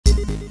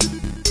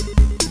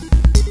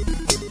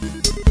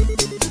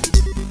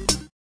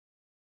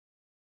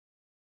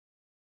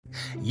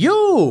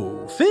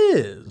Yo,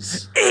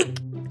 Fizz!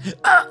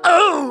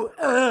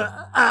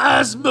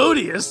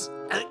 Asmodeus!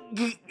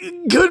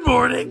 Good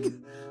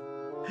morning!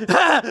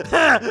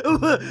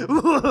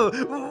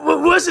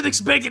 Wasn't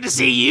expecting to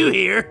see you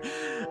here.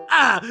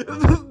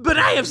 But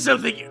I have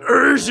something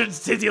urgent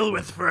to deal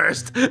with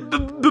first. Bye-bye!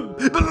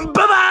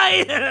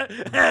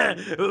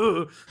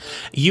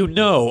 You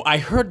know, I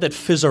heard that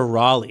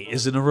Fizzarolli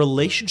is in a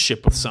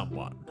relationship with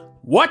someone.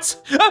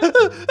 What?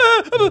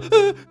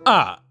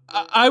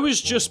 I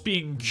was just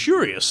being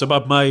curious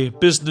about my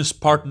business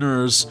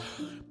partner's...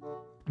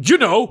 You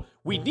know,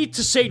 we need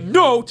to say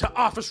no to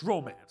office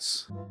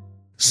romance.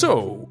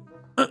 So,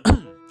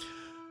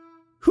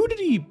 who did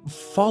he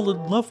fall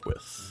in love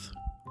with?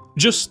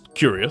 Just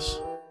curious.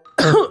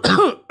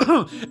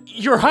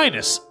 Your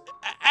Highness,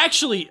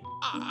 actually,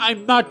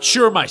 I'm not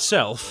sure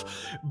myself,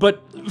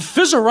 but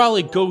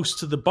Fizzarolli goes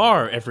to the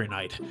bar every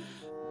night.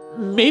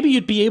 Maybe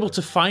you'd be able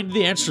to find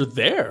the answer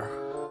there.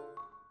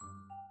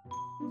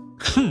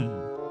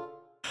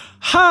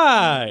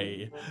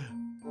 Hi!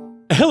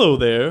 Hello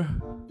there.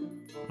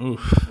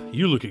 Oof,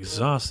 you look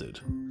exhausted.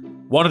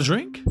 Want a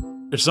drink?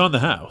 It's on the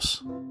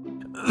house.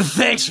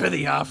 Thanks for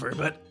the offer,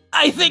 but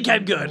I think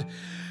I'm good.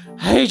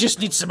 I just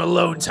need some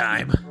alone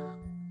time.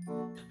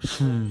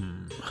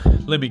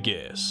 Let me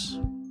guess.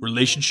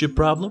 Relationship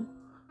problem?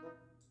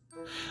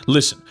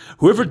 Listen,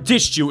 whoever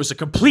ditched you is a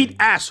complete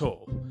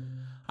asshole.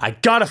 I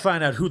gotta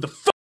find out who the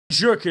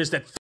jerk is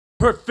that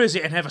hurt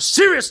Fizzy and have a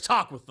serious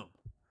talk with them.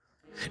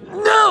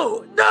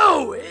 No,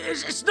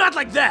 it's not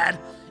like that.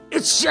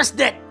 It's just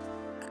that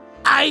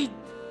I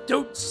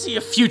don't see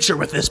a future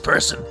with this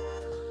person.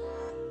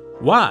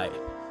 Why?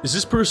 Is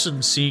this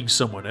person seeing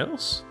someone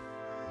else?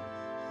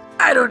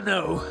 I don't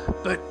know,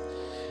 but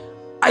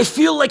I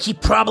feel like he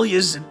probably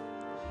isn't,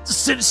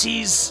 since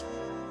he's...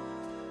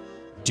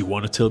 Do you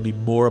want to tell me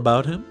more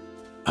about him?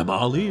 I'm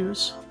all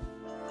ears.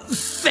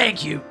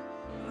 Thank you.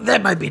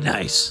 That might be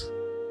nice.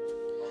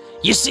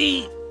 You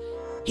see,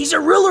 he's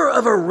a ruler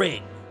of a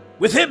ring.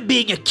 With him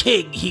being a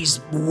king, he's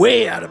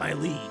way out of my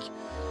league.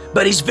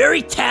 But he's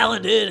very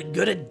talented and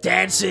good at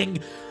dancing.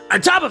 On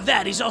top of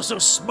that, he's also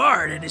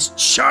smart, and his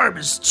charm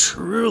is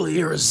truly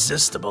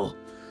irresistible.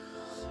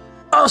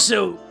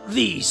 Also,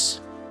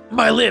 these,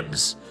 my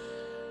limbs.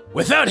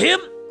 Without him,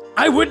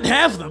 I wouldn't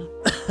have them.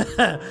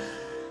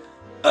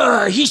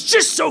 He's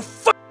just so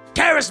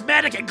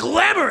charismatic and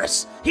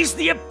glamorous. He's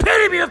the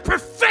epitome of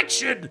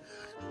perfection.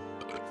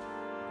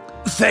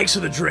 Thanks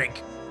for the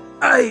drink.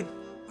 I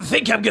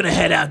think I'm gonna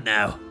head out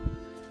now.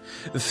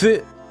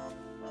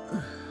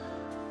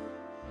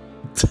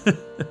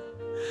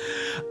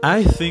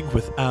 I think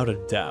without a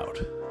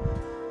doubt,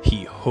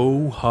 he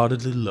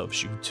wholeheartedly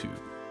loves you too.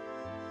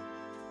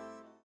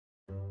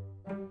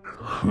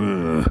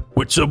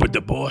 What's up with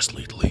the boss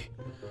lately?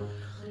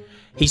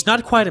 He's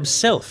not quite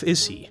himself,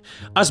 is he?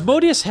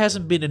 Asmodeus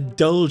hasn't been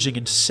indulging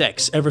in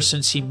sex ever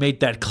since he made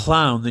that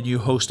clown the new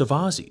host of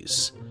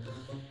Ozzy's.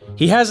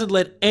 He hasn't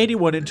let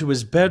anyone into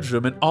his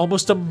bedroom in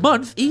almost a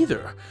month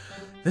either.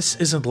 This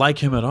isn't like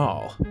him at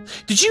all.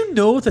 Did you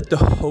know that the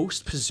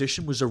host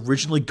position was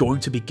originally going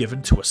to be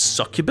given to a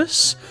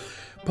succubus?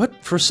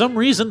 But for some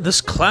reason,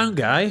 this clown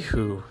guy,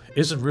 who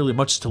isn't really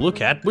much to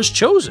look at, was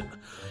chosen.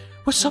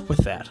 What's up with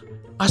that?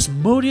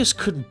 Asmodeus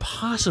couldn't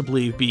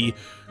possibly be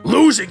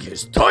losing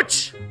his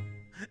touch.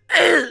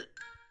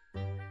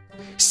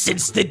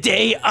 Since the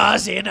day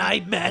Ozzy and I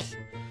met,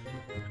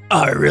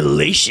 our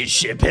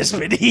relationship has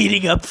been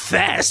heating up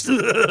fast.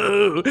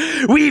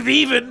 We've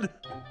even...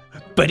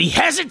 But he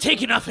hasn't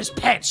taken off his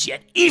pants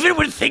yet, even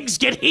when things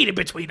get heated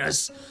between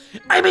us.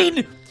 I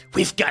mean,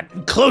 we've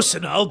gotten close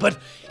and all, but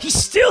he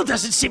still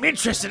doesn't seem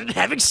interested in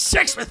having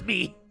sex with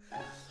me.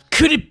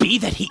 Could it be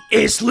that he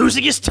is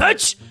losing his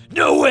touch?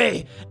 No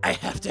way! I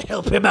have to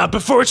help him out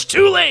before it's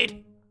too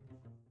late!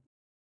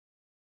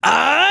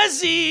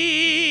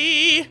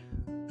 Ozzy!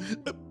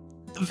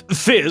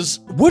 Fizz,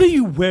 what are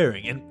you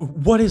wearing, and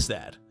what is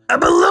that? A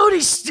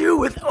bologna stew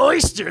with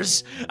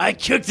oysters. I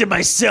cooked it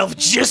myself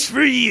just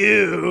for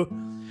you.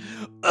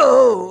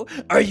 Oh,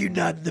 are you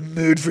not in the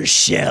mood for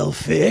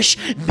shellfish?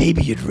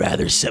 Maybe you'd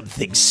rather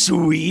something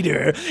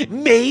sweeter.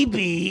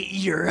 Maybe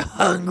you're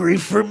hungry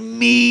for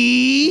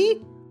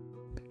me?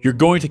 You're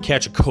going to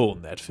catch a cold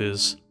in that,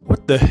 Fizz.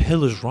 What the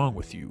hell is wrong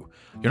with you?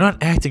 You're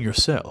not acting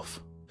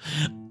yourself.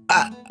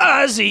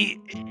 Ozzy,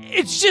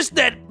 it's just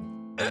that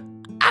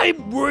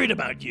I'm worried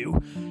about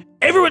you.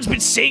 Everyone's been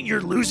saying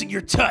you're losing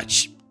your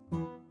touch.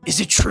 Is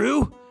it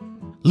true?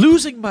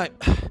 Losing my...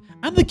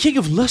 I'm the king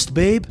of lust,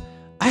 babe.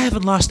 I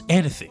haven't lost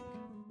anything.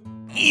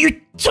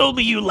 You told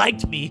me you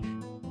liked me,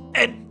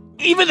 and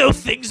even though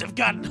things have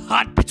gotten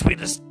hot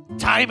between us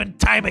time and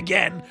time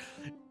again,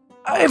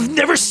 I've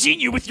never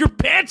seen you with your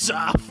pants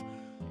off.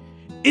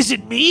 Is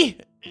it me?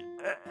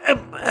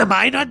 Am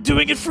I not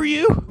doing it for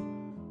you?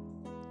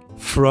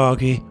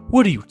 Froggy,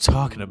 what are you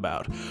talking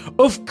about?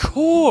 Of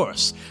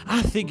course!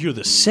 I think you're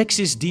the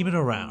sexiest demon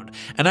around,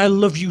 and I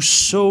love you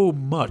so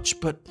much,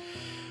 but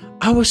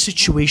our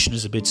situation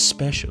is a bit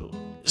special.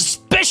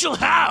 Special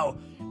how?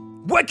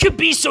 What could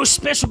be so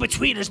special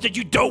between us that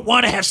you don't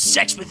want to have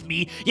sex with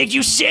me, yet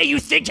you say you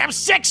think I'm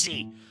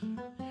sexy?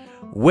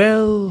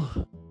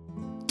 Well...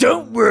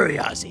 Don't worry,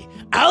 Ozzy.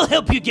 I'll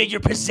help you get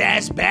your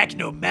pizzazz back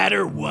no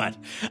matter what.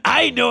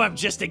 I know I'm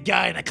just a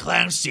guy in a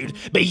clown suit,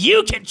 but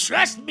you can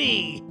trust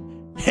me.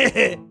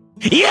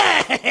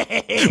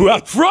 Yeah!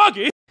 Well,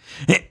 Froggy!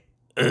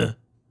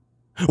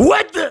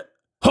 What the?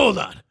 Hold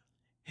on.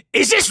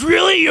 Is this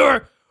really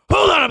your...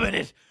 Hold on a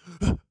minute.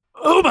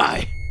 Oh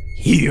my.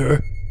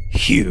 You're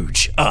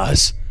huge,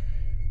 Oz.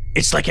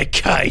 It's like a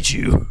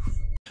kaiju.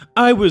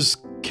 I was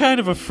kind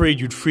of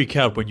afraid you'd freak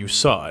out when you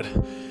saw it.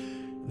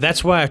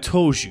 That's why I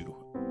told you,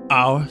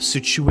 our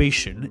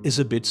situation is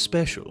a bit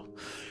special.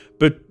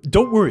 But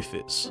don't worry,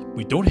 Fizz.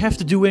 We don't have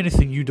to do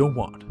anything you don't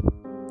want.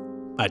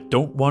 I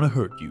don't want to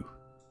hurt you.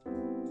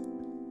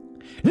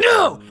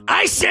 No!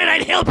 I said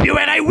I'd help you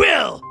and I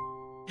will!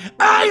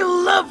 I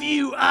love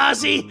you,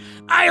 Ozzy!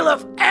 I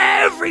love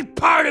every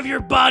part of your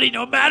body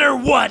no matter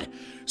what!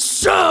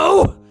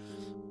 So...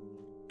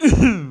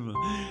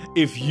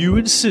 If you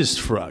insist,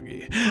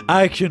 Froggy,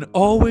 I can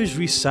always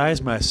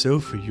resize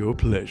myself for your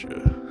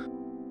pleasure.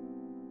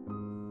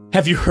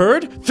 Have you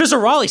heard?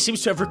 Fizzarolli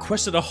seems to have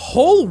requested a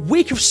whole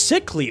week of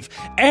sick leave,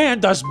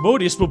 and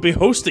Asmodeus will be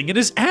hosting in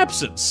his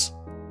absence.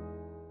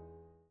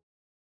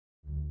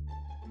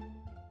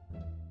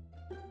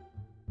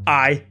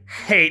 I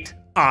hate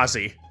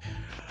Ozzy.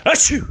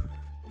 Achoo!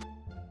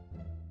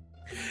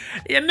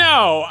 You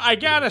know, I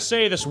gotta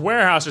say this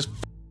warehouse is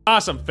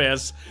awesome,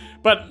 Fizz.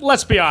 But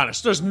let's be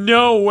honest, there's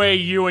no way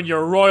you and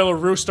your royal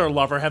rooster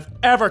lover have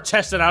ever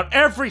tested out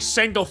every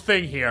single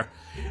thing here.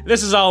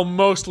 This is all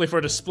mostly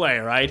for display,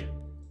 right?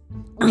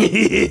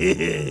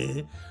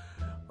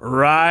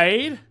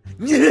 Right?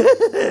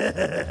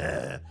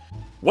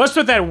 What's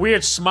with that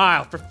weird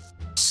smile? For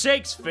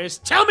sakes, Fizz,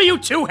 tell me you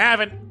two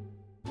haven't...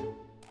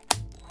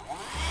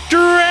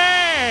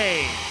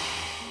 Great!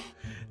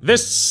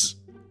 This,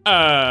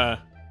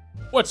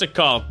 what's it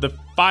called? The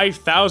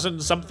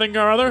 5,000 something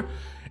or other?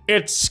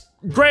 It's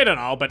great and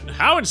all, but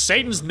how in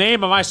Satan's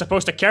name am I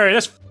supposed to carry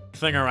this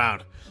thing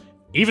around?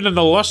 Even in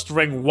the lust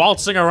ring,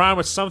 waltzing around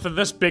with something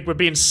this big would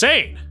be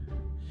insane.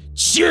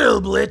 Chill,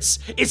 Blitz.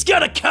 It's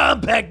got a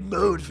compact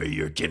mode for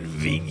your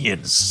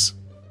convenience.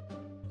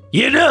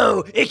 You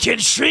know, it can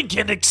shrink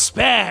and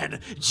expand,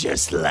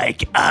 just like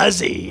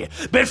Ozzy.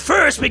 But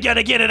first, we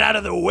gotta get it out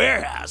of the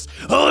warehouse.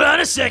 Hold on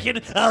a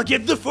second, I'll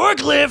get the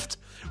forklift.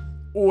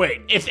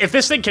 Wait, if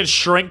this thing can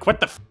shrink, what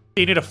the f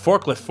do you need a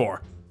forklift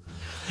for?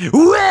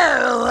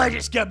 Well, I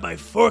just got my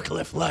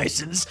forklift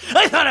license.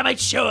 I thought I might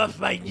show off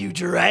my new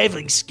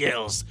driving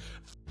skills.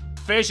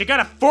 Fizz, you got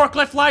a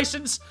forklift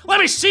license?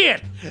 Let me see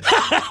it!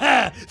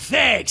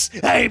 Thanks,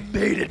 I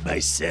made it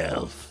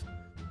myself.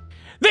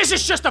 This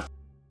is just a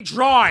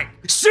drawing.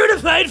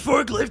 Certified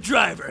forklift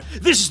driver.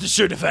 This is to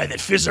certify that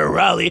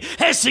fizzarolli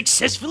has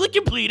successfully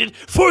completed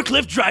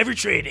forklift driver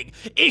training.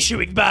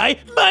 Issuing by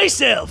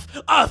myself.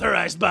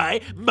 Authorized by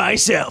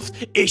myself.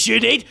 Issue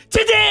date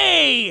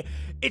today.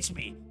 It's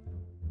me.